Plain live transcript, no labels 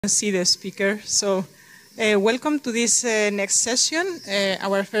See the speaker. So welcome to this next session.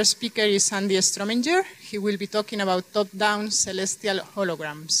 Our first speaker is Andy Strominger. He will be talking about top-down celestial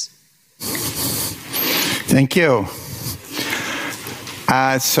holograms. Thank you.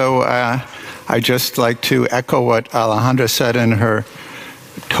 I'd just like to echo what Alejandra said in her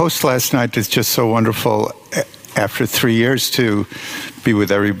toast last night. It's just so wonderful after 3 years to be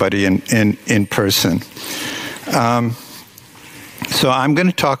with everybody in person. So I'm going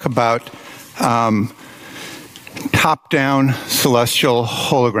to talk about top-down celestial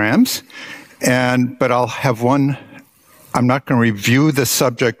holograms, but I'll have one. I'm not going to review the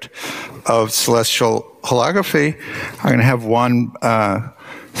subject of celestial holography. I'm going to have one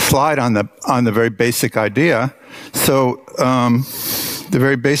slide on the very basic idea. So the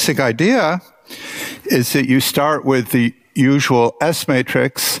very basic idea is that you start with the usual S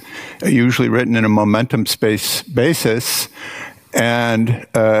matrix, usually written in a momentum space basis. And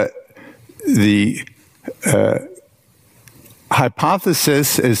the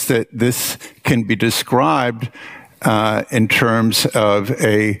hypothesis is that this can be described in terms of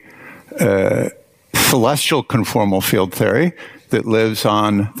a celestial conformal field theory that lives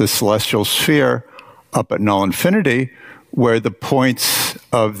on the celestial sphere up at null infinity, where the points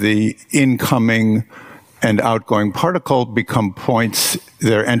of the incoming and outgoing particle become points,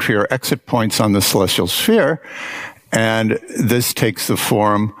 their entry or exit points on the celestial sphere. And this takes the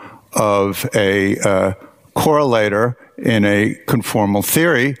form of a correlator in a conformal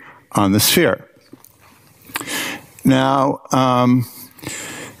theory on the sphere. Now,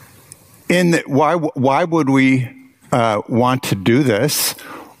 why would we want to do this?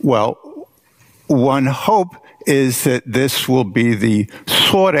 Well, one hope is that this will be the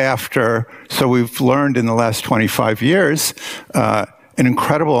sought after. So we've learned in the last 25 years an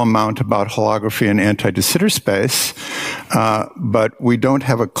incredible amount about holography and anti-de Sitter space, but we don't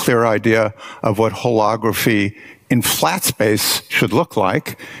have a clear idea of what holography in flat space should look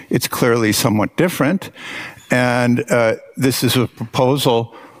like. It's clearly somewhat different, and this is a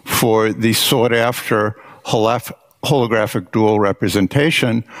proposal for the sought-after holographic dual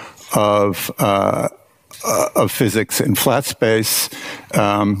representation of physics in flat space.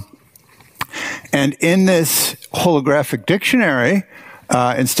 And in this holographic dictionary,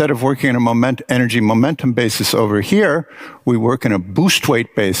 instead of working on a energy momentum basis over here, we work in a boost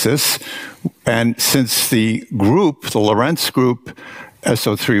weight basis. And since the group, the Lorentz group,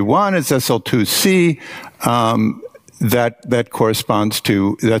 SO31 is SL2C, that corresponds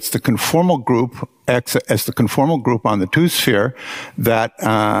to, that's the conformal group, X as the conformal group on the two sphere, that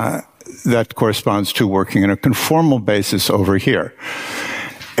corresponds to working in a conformal basis over here.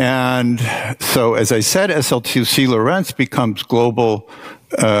 And so, as I said, SL2C Lorentz becomes global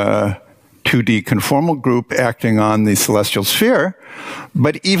 2D conformal group acting on the celestial sphere.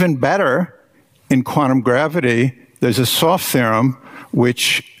 But even better, in quantum gravity, there's a soft theorem,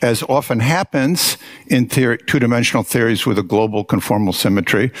 which, as often happens in two-dimensional theories with a global conformal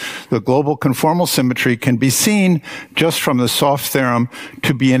symmetry, the global conformal symmetry can be seen just from the soft theorem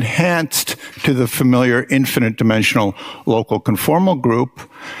to be enhanced to the familiar infinite-dimensional local conformal group.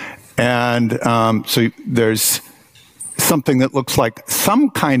 And so there's something that looks like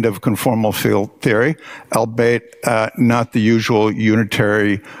some kind of conformal field theory, albeit not the usual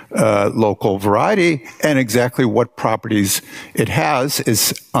unitary local variety, and exactly what properties it has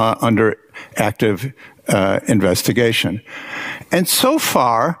is under active investigation. And so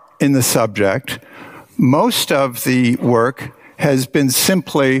far in the subject, most of the work has been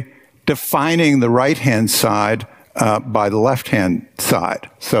simply defining the right-hand side by the left-hand side.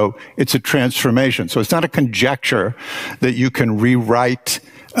 So it's a transformation. So it's not a conjecture that you can rewrite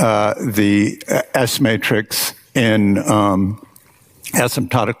the S matrix in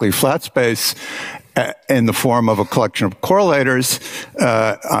asymptotically flat space in the form of a collection of correlators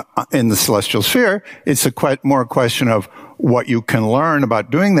in the celestial sphere. It's more a question of what you can learn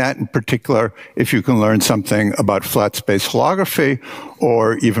about doing that, in particular, if you can learn something about flat space holography,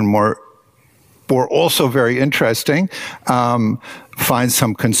 or even more, or also very interesting, find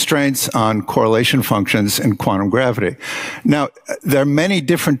some constraints on correlation functions in quantum gravity. Now, there are many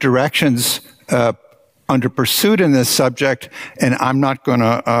different directions under pursuit in this subject, and I'm not going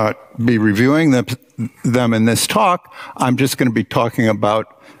to be reviewing them in this talk. I'm just going to be talking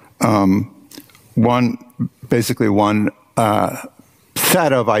about basically one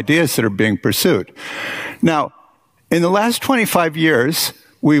set of ideas that are being pursued. Now, in the last 25 years,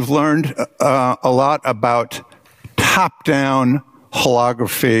 we've learned a lot about top-down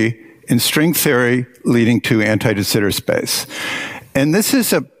holography in string theory leading to anti-de Sitter space. And this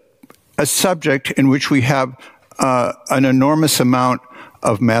is a subject in which we have an enormous amount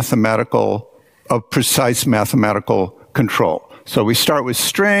precise mathematical control. So we start with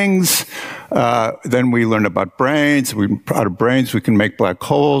strings, then we learn about brains. Out of brains, we can make black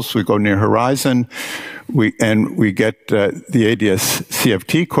holes. We go near horizon, and we get the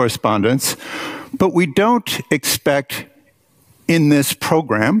ADS-CFT correspondence. But we don't expect in this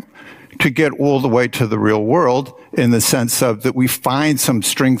program to get all the way to the real world in the sense of that we find some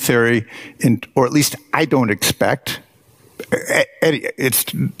string theory, or at least I don't expect.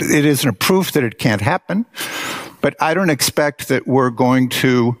 It isn't a proof that it can't happen, but I don't expect that we're going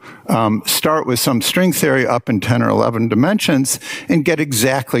to start with some string theory up in 10 or 11 dimensions and get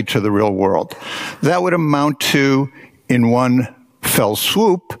exactly to the real world. That would amount to, in one fell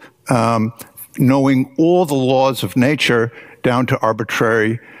swoop, knowing all the laws of nature down to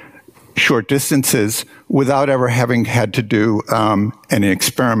arbitrary short distances without ever having had to do any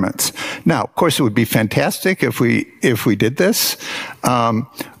experiments. Now, of course, it would be fantastic if we did this,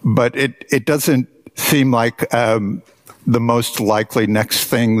 but it doesn't seem like the most likely next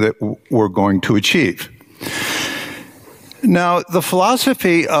thing that we're going to achieve. Now, the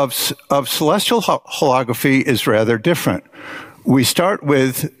philosophy of celestial holography is rather different. We start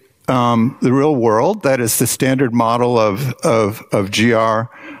with the real world, that is the standard model of GR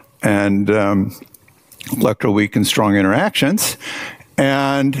and electroweak and strong interactions.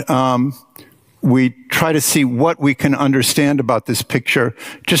 And we try to see what we can understand about this picture,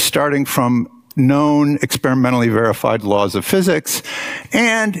 just starting from known experimentally verified laws of physics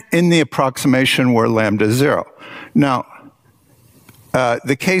and in the approximation where lambda is 0. Now,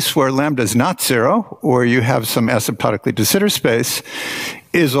 the case where lambda is not 0, or you have some asymptotically de Sitter space,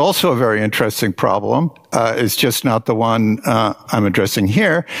 is also a very interesting problem. It's just not the one I'm addressing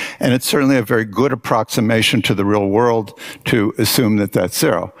here, and it's certainly a very good approximation to the real world to assume that that's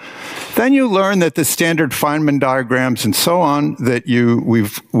 0. Then you learn that the standard Feynman diagrams and so on that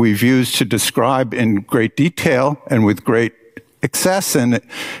we've used to describe in great detail and with great excess and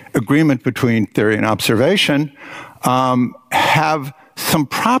agreement between theory and observation have some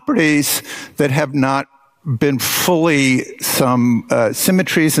properties that have not been fully, some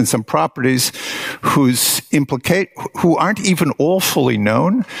symmetries and some properties who aren't even all fully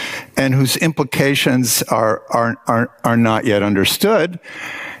known and whose implications are not yet understood.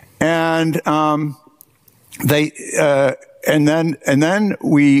 And then the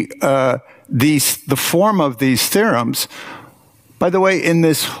form of these theorems, by the way, in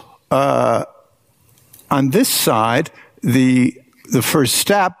this on this side, the first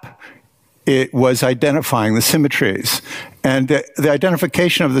step, it was identifying the symmetries. And the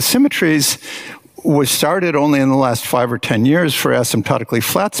identification of the symmetries was started only in the last 5 or 10 years for asymptotically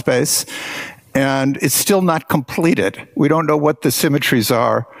flat space, and it's still not completed. We don't know what the symmetries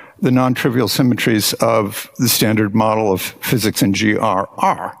are, the non-trivial symmetries of the standard model of physics in GR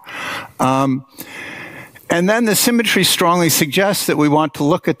are. And then the symmetry strongly suggests that we want to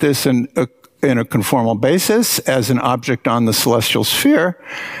look at this in a conformal basis as an object on the celestial sphere.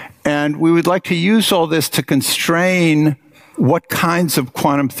 And we would like to use all this to constrain what kinds of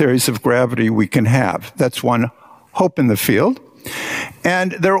quantum theories of gravity we can have. That's one hope in the field.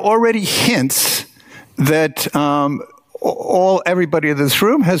 And there are already hints that everybody in this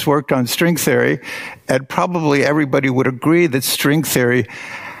room has worked on string theory, and probably everybody would agree that string theory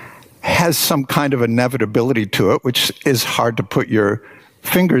has some kind of inevitability to it, which is hard to put your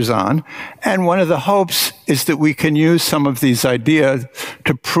fingers on. And one of the hopes is that we can use some of these ideas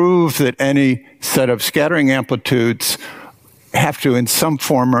to prove that any set of scattering amplitudes have to, in some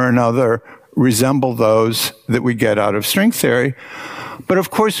form or another, resemble those that we get out of string theory. But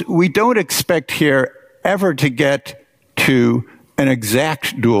of course, we don't expect here ever to get to an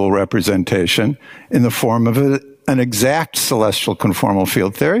exact dual representation in the form of an exact celestial conformal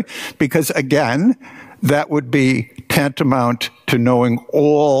field theory, because again, that would be tantamount to knowing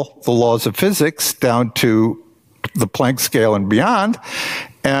all the laws of physics down to the Planck scale and beyond.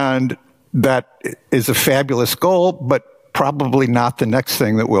 And that is a fabulous goal, but probably not the next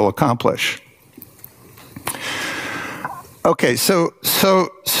thing that we'll accomplish. Okay, so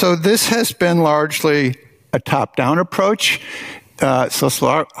this has been largely a top-down approach.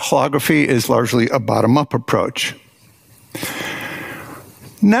 Celestial holography is largely a bottom-up approach.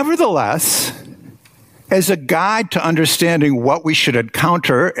 Nevertheless, as a guide to understanding what we should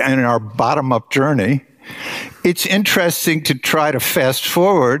encounter in our bottom-up journey, it's interesting to try to fast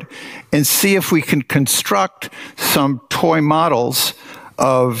forward and see if we can construct some toy models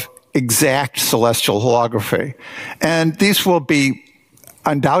of exact celestial holography. And these will be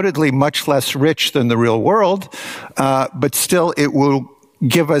undoubtedly much less rich than the real world, but still it will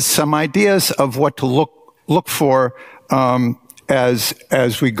give us some ideas of what to look for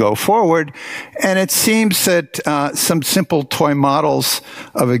as we go forward. And it seems that some simple toy models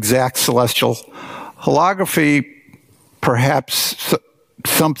of exact celestial holography, perhaps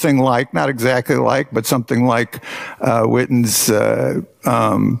something like, not exactly like, but something like Witten's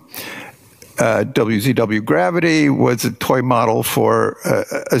WZW gravity was a toy model for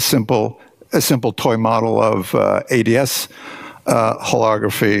a simple toy model of ADS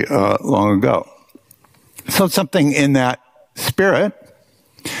holography long ago. So something in that spirit.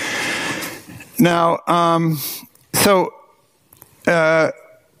 Now, I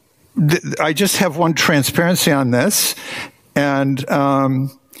just have one transparency on this, and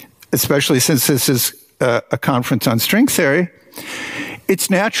especially since this is a conference on string theory, it's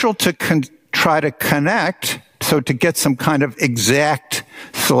natural to try to connect, so to get some kind of exact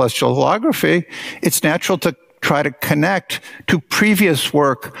celestial holography, it's natural to try to connect to previous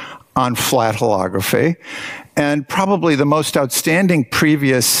work on flat holography. And probably the most outstanding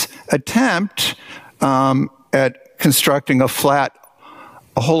previous attempt at constructing a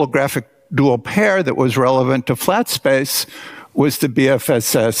holographic dual pair that was relevant to flat space was the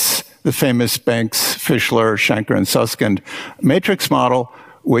BFSS, the famous Banks, Fischler, Schenker, and Susskind matrix model,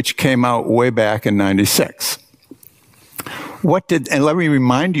 which came out way back in '96. And let me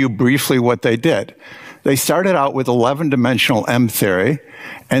remind you briefly what they did. They started out with 11-dimensional M theory,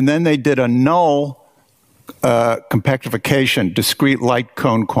 and then they did a null compactification, discrete light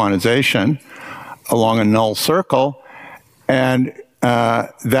cone quantization along a null circle, and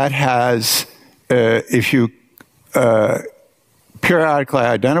that has, if you periodically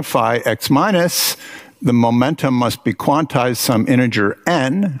identify X minus, the momentum must be quantized some integer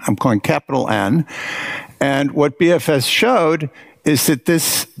n, I'm calling capital N, and what BFS showed is that the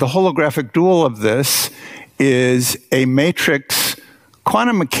holographic dual of this is a matrix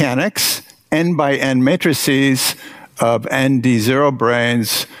quantum mechanics, n by n matrices of n d0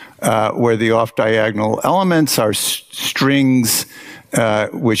 branes, where the off-diagonal elements are strings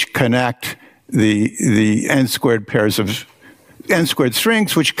which connect the n squared pairs of n squared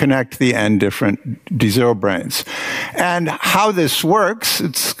strings which connect the n different d0 branes. And how this works,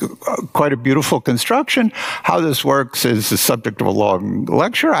 it's quite a beautiful construction. How this works is the subject of a long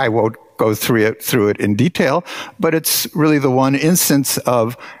lecture. I won't go through it in detail, but it's really the one instance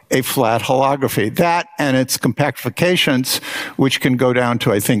of a flat holography. That and its compactifications, which can go down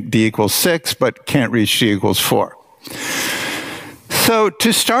to, I think, d equals 6, but can't reach d equals 4. So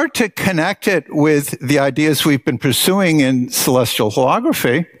to start to connect it with the ideas we've been pursuing in celestial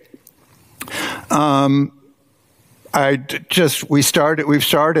holography, we've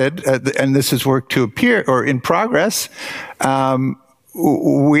started, and this is work to appear or in progress.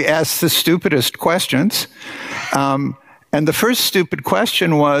 We asked the stupidest questions, and the first stupid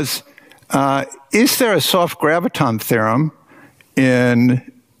question was: is there a soft graviton theorem in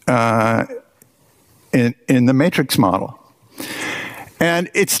the matrix model? And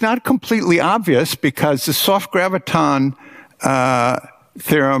it's not completely obvious because the soft graviton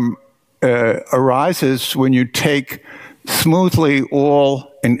theorem arises when you take smoothly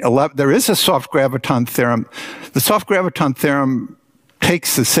all in 11. There is a soft graviton theorem. The soft graviton theorem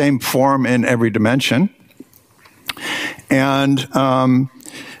takes the same form in every dimension. And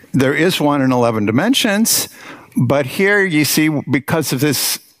there is one in 11 dimensions. But here you see, because of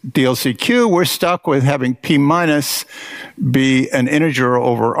this DLCQ, we're stuck with having P minus be an integer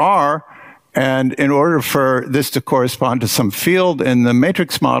over R, and in order for this to correspond to some field in the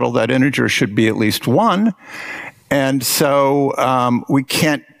matrix model, that integer should be at least 1, and so we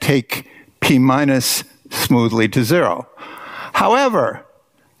can't take P minus smoothly to 0. However,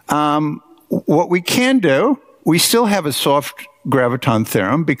 what we can do, we still have a soft graviton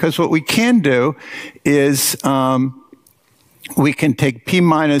theorem, because what we can do is we can take P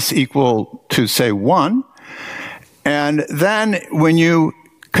minus equal to, say, 1, and then when you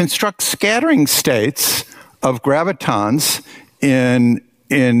construct scattering states of gravitons in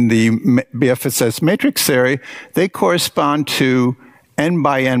the BFSS matrix theory, they correspond to n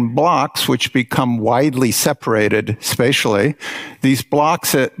by n blocks, which become widely separated spatially. These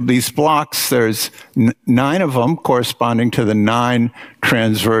blocks, there's 9 of them corresponding to the 9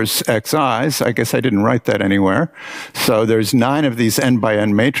 transverse xi's. I guess I didn't write that anywhere. So there's 9 of these n by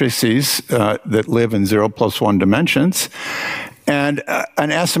n matrices that live in 0 plus 1 dimensions. And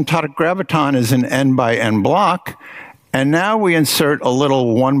an asymptotic graviton is an n by n block. And now we insert a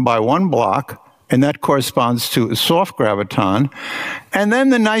little 1 by 1 block, and that corresponds to a soft graviton. And then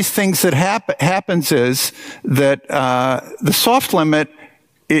the nice things that happens is that the soft limit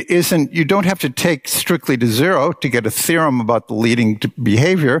you don't have to take strictly to zero to get a theorem about the leading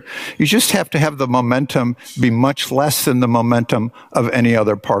behavior. You just have to have the momentum be much less than the momentum of any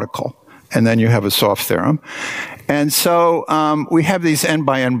other particle. And then you have a soft theorem. And so we have these n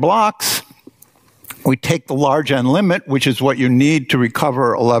by n blocks. We take the large n limit, which is what you need to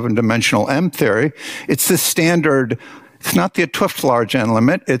recover 11-dimensional M theory. It's the standard. It's not the 't Hooft large n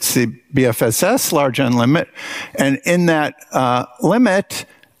limit. It's the BFSS large n limit. And in that limit,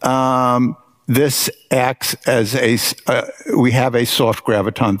 this acts as we have a soft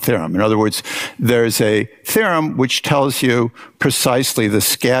graviton theorem. In other words, there's a theorem which tells you precisely the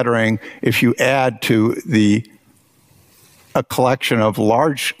scattering if you add to a collection of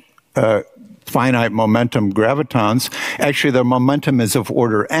large finite momentum gravitons. Actually, their momentum is of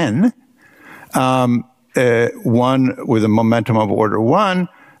order n. One with a momentum of order 1,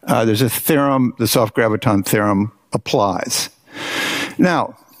 there's a theorem, the soft graviton theorem applies.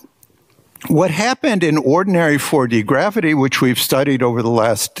 Now, what happened in ordinary 4D gravity, which we've studied over the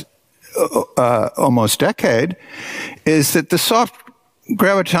last almost decade, is that the soft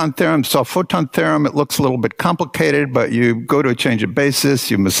graviton theorem, soft photon theorem, it looks a little bit complicated, but you go to a change of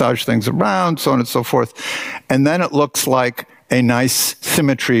basis, you massage things around, so on and so forth, and then it looks like a nice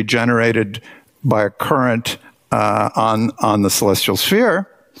symmetry generated by a current on the celestial sphere.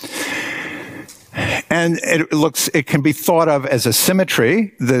 And it can be thought of as a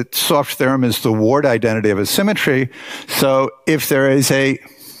symmetry. The soft theorem is the ward identity of a symmetry. So if there is a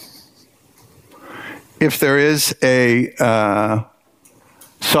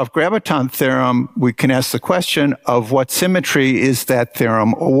soft graviton theorem, we can ask the question of what symmetry is that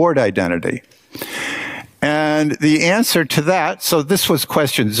theorem a ward identity? And the answer to that, so this was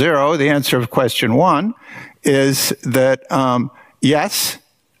question 0, the answer of question 1 is that yes,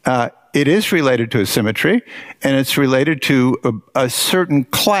 it is related to a symmetry, and it's related to a certain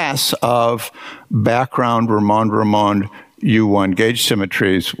class of background Ramond-Ramond U1 gauge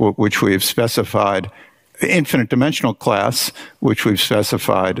symmetries, which we've specified, infinite dimensional class, which we've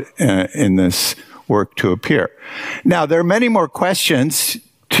specified in this work to appear. Now, there are many more questions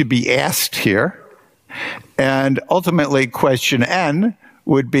to be asked here, and ultimately question n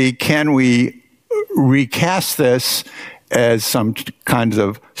would be, can we recast this as some kind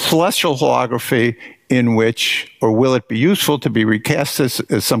of celestial holography in which, or will it be useful to be recast as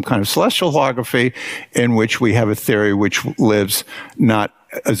some kind of celestial holography in which we have a theory which lives not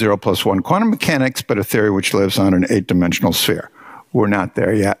a 0+1 quantum mechanics, but a theory which lives on an 8-dimensional sphere. We're not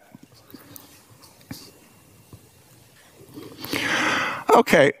there yet.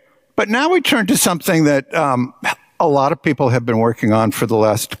 Okay, but now we turn to something that a lot of people have been working on for the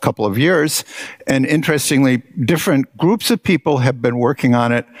last couple of years. And interestingly, different groups of people have been working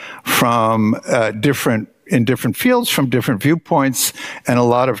on it from in different fields, from different viewpoints, and a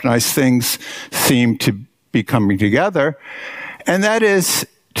lot of nice things seem to be coming together. And that is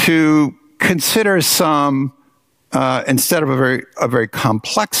to consider some, instead of a very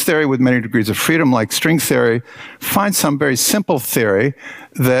complex theory with many degrees of freedom like string theory, find some very simple theory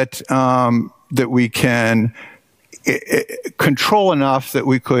that, that we can control enough that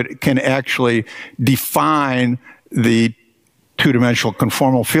we can actually define the two-dimensional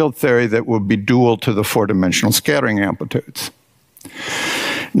conformal field theory that would be dual to the four-dimensional scattering amplitudes.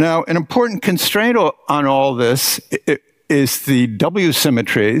 Now, an important constraint on all this is the W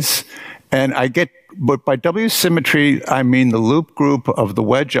symmetries, and but by W symmetry, I mean the loop group of the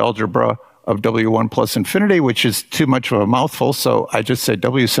wedge algebra of W1 plus infinity, which is too much of a mouthful, so I just say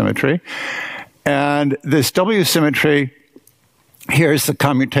W symmetry. And this W symmetry, here's the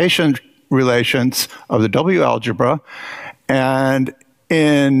commutation relations of the W algebra. And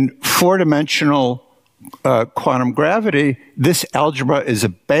in four-dimensional quantum gravity, this algebra is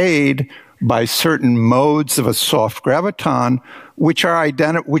obeyed by certain modes of a soft graviton, which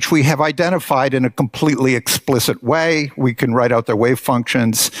we have identified in a completely explicit way. We can write out their wave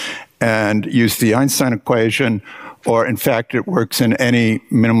functions and use the Einstein equation, or in fact, it works in any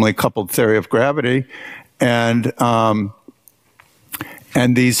minimally coupled theory of gravity. And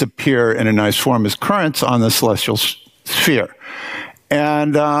these appear in a nice form as currents on the celestial sphere.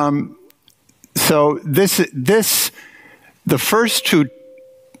 And so the first two,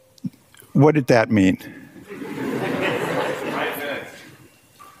 what did that mean? 5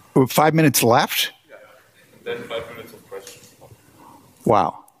 minutes. 5 minutes left? Yeah. And then 5 minutes of questions.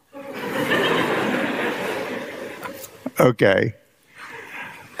 Wow. Okay.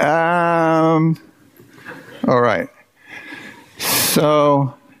 All right.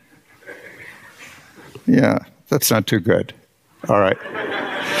 So, yeah, that's not too good. All right.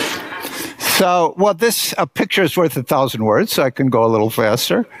 So, well, a picture is worth 1,000 words, so I can go a little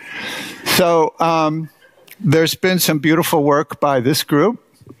faster. So, there's been some beautiful work by this group,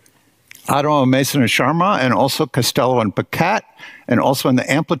 Otto, Mason, and Sharma, and also Costello and Paquette, and also in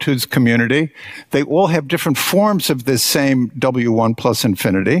the amplitudes community. They all have different forms of this same W1 plus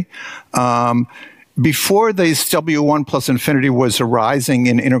infinity. Before this W1 plus infinity was arising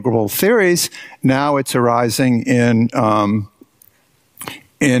in integral theories, now it's arising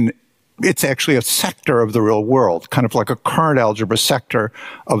it's actually a sector of the real world, kind of like a current algebra sector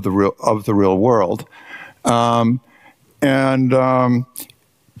of the real world.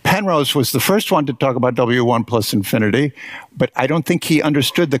 Penrose was the first one to talk about W1 plus infinity, but I don't think he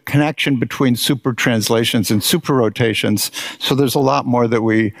understood the connection between super translations and super rotations. So there's a lot more that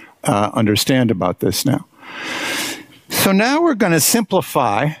we understand about this now. So now we're going to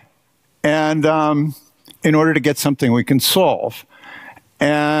simplify, and in order to get something we can solve.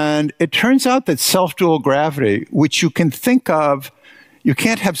 And it turns out that self-dual gravity, which you can think of, you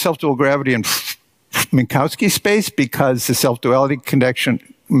can't have self-dual gravity in Minkowski space because the self-duality connection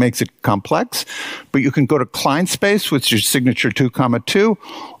makes it complex, but you can go to Klein space, which is signature 2, 2,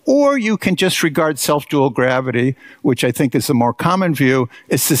 or you can just regard self-dual gravity, which I think is the more common view.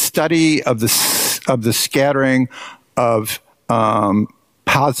 It's the study of the scattering of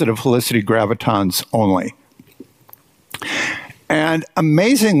positive helicity gravitons only. And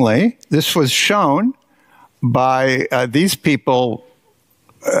amazingly, this was shown by these people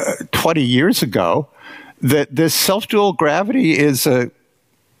 20 years ago, that this self-dual gravity is a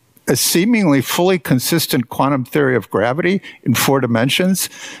seemingly fully consistent quantum theory of gravity in 4 dimensions,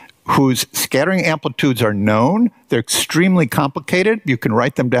 whose scattering amplitudes are known. They're extremely complicated. You can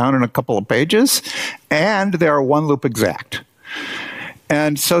write them down in a couple of pages, and they are one-loop exact.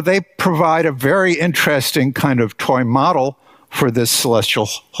 And so they provide a very interesting kind of toy model for this celestial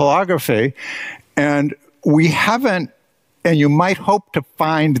holography. And we haven't, and you might hope to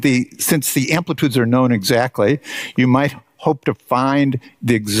find since the amplitudes are known exactly, you might hope to find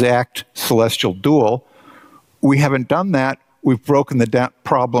the exact celestial dual. We haven't done that. We've broken the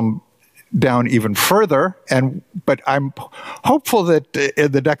problem down even further. But I'm hopeful that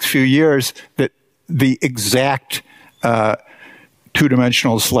in the next few years that the exact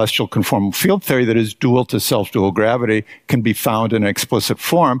two-dimensional celestial conformal field theory that is dual to self-dual gravity can be found in an explicit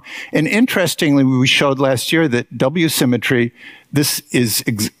form. And interestingly, we showed last year that W symmetry, this is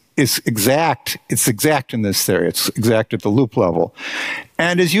exact. It's exact in this theory. It's exact at the loop level.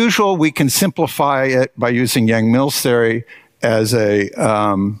 And as usual, we can simplify it by using Yang-Mills theory as a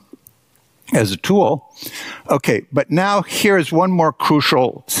tool. Okay, but now here's one more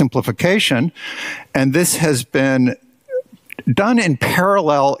crucial simplification, and this has been done in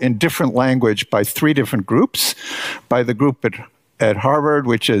parallel in different language by 3 different groups, by the group at Harvard,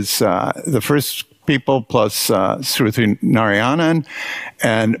 which is the first people plus Sruthi Narayanan,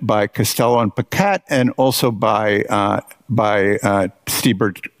 and by Costello and Paquette, and also by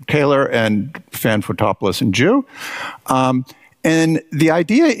Stieber Taylor and Fan Fotopoulos and Jew. And the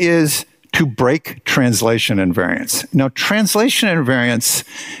idea is to break translation invariance. Now, translation invariance,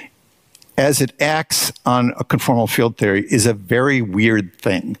 as it acts on a conformal field theory, is a very weird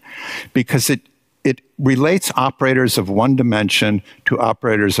thing because it relates operators of one dimension to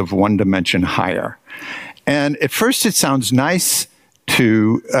operators of one dimension higher. And at first it sounds nice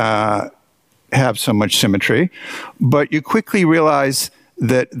to have so much symmetry, but you quickly realize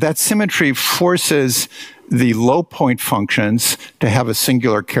that symmetry forces the low point functions to have a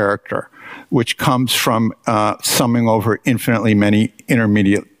singular character, which comes from summing over infinitely many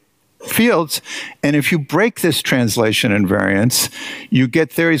intermediate fields. And if you break this translation invariance, you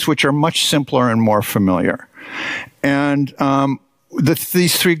get theories which are much simpler and more familiar. And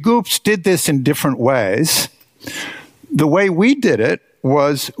these 3 groups did this in different ways. The way we did it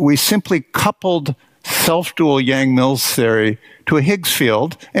was we simply coupled self-dual Yang-Mills theory to a Higgs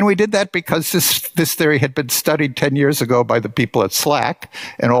field, and we did that because this theory had been studied 10 years ago by the people at SLAC,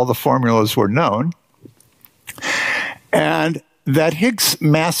 and all the formulas were known. And that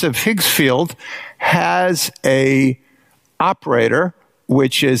massive Higgs field has a operator,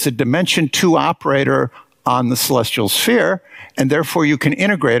 which is a dimension 2 operator on the celestial sphere, and therefore you can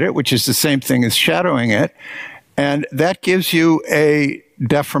integrate it, which is the same thing as shadowing it, and that gives you a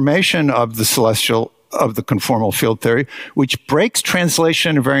deformation of the conformal field theory, which breaks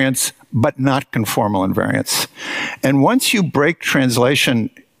translation invariance, but not conformal invariance. And once you break translation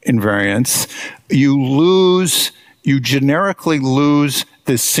invariance, you generically lose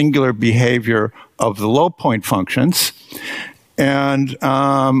this singular behavior of the low point functions. And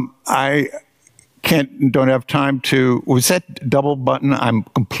I don't have time to, was that double button? I'm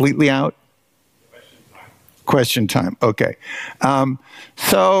completely out? Question time. Okay.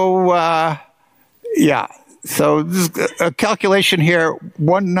 Yeah. So this is a calculation here.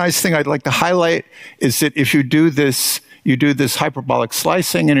 One nice thing I'd like to highlight is that if you do this hyperbolic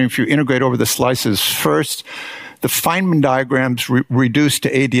slicing, and if you integrate over the slices first, the Feynman diagrams reduce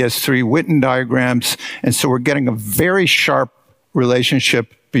to ADS3 Witten diagrams, and so we're getting a very sharp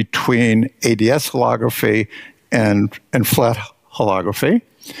relationship between ADS holography and flat holography.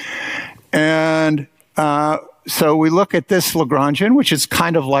 And so we look at this Lagrangian, which is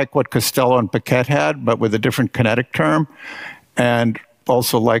kind of like what Costello and Paquette had, but with a different kinetic term, and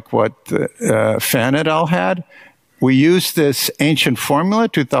also like what Fan et al. Had. We use this ancient formula,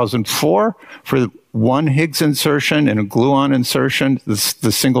 2004, for one Higgs insertion and a gluon insertion, the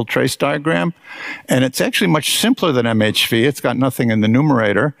single trace diagram. And it's actually much simpler than MHV. It's got nothing in the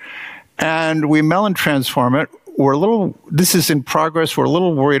numerator. And we Mellin transform it. This is in progress. We're a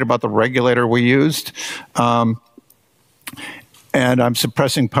little worried about the regulator we used. And I'm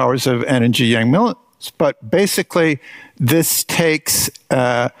suppressing powers of N and G Yang-Mills. But basically, this takes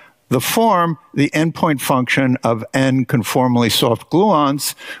the endpoint function of N conformally soft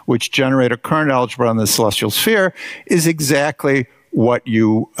gluons, which generate a current algebra on the celestial sphere, is exactly what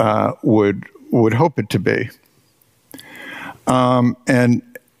you would hope it to be. And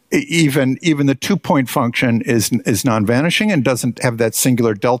even the 2-point function is non-vanishing and doesn't have that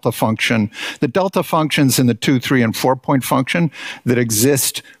singular delta function. The delta functions in the 2, 3, and 4-point function that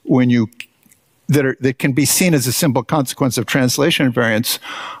exist that can be seen as a simple consequence of translation invariance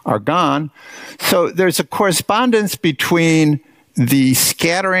are gone. So there's a correspondence between the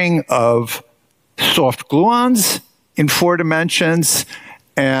scattering of soft gluons in 4 dimensions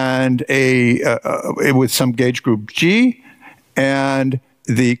and with some gauge group G, and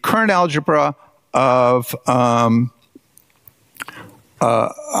the current algebra of on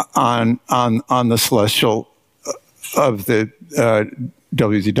the celestial of the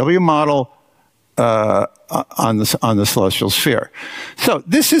WZW model on the celestial sphere. So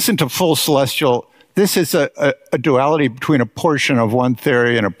this isn't a full celestial. This is a duality between a portion of one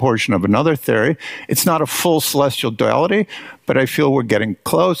theory and a portion of another theory. It's not a full celestial duality, but I feel we're getting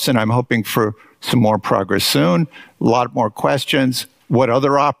close, and I'm hoping for some more progress soon. A lot more questions. What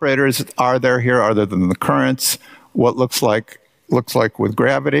other operators are there here other than the currents? What looks like with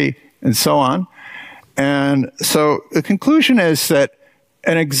gravity, and so on. And so the conclusion is that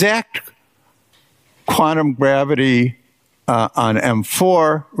an exact quantum gravity on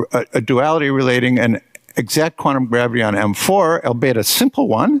M4, a duality relating an exact quantum gravity on M4, albeit a simple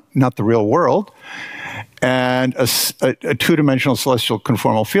one, not the real world, and a two-dimensional celestial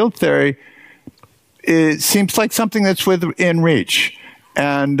conformal field theory, it seems like something that's within reach.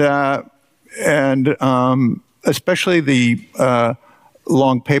 And especially the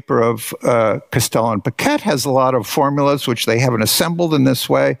long paper of Costello and Paquette has a lot of formulas which they haven't assembled in this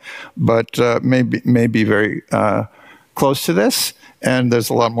way, but may be very close to this. And there's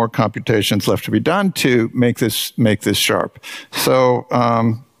a lot more computations left to be done to make this sharp. So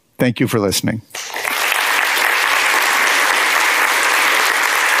thank you for listening.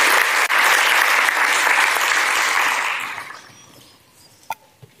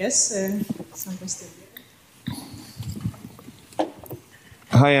 Yes, some questions.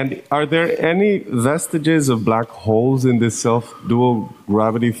 Hi, Andy. Are there any vestiges of black holes in this self-dual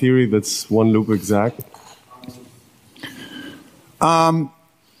gravity theory that's one loop exact?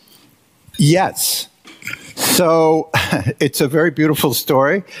 Yes. So it's a very beautiful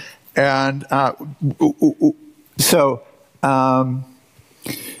story. And so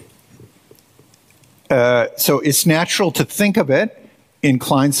it's natural to think of it in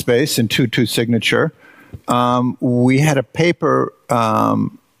Klein space in 2-2 signature. We had a paper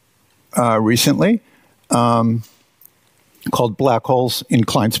recently called Black Holes in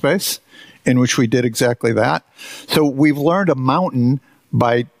Klein Space, in which we did exactly that. So we've learned a mountain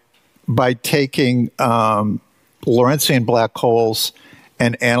by taking Lorentzian black holes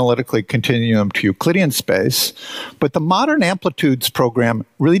and analytically continuing them to Euclidean space. But the modern amplitudes program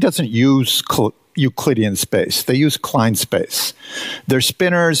really doesn't use Euclidean space. They use Klein space. Their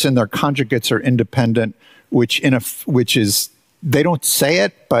spinors and their conjugates are independent, which is, they don't say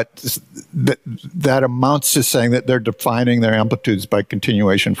it, but that amounts to saying that they're defining their amplitudes by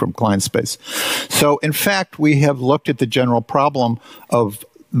continuation from Klein space. So in fact, we have looked at the general problem of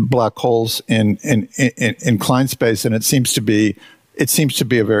black holes in Klein space, and it seems to be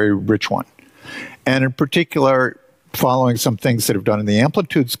a very rich one. And in particular, following some things that have done in the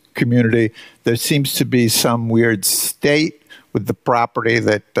amplitudes community, there seems to be some weird state with the property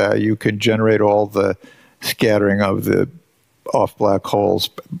that you can generate all the scattering of the off black holes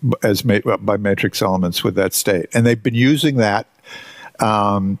by matrix elements with that state. And they've been using that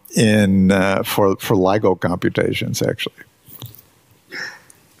for LIGO computations, actually.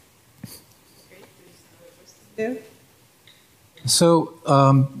 So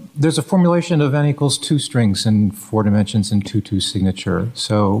there's a formulation of n equals 2 strings in 4 dimensions in 2-2 signature.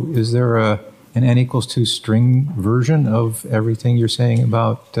 So is there an n equals 2 string version of everything you're saying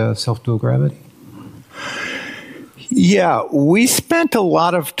about self-dual gravity? Yeah, we spent a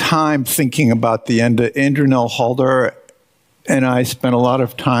lot of time thinking about the Indranil Halder, and I spent a lot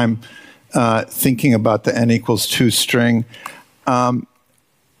of time thinking about the n equals 2 string.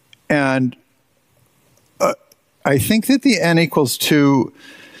 And I think that the n equals 2,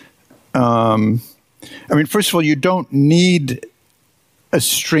 I mean, first of all, you don't need a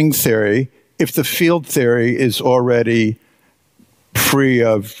string theory if the field theory is already free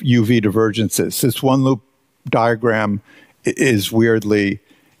of UV divergences. This one loop diagram is weirdly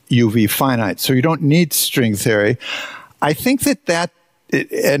UV finite, so you don't need string theory. I think that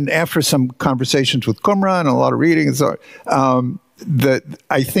and after some conversations with Qumran and a lot of readings, I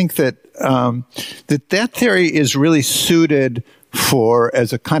think that that theory is really suited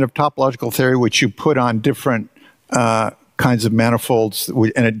as a kind of topological theory which you put on different kinds of manifolds,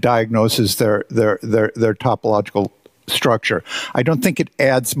 and it diagnoses their topological structure. I don't think it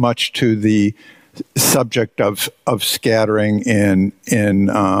adds much to the subject of scattering in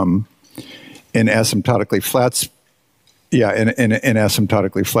asymptotically flat. Yeah, in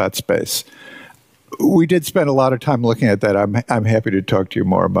asymptotically flat space. We did spend a lot of time looking at that. I'm happy to talk to you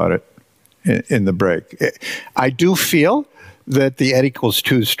more about it in the break. I do feel that the n equals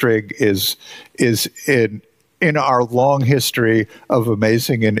 2 string is in our long history of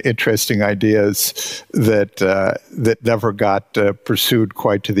amazing and interesting ideas that never got pursued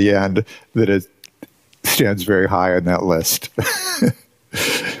quite to the end, that it stands very high on that list.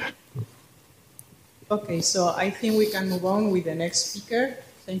 Okay, so I think we can move on with the next speaker.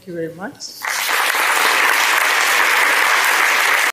 Thank you very much.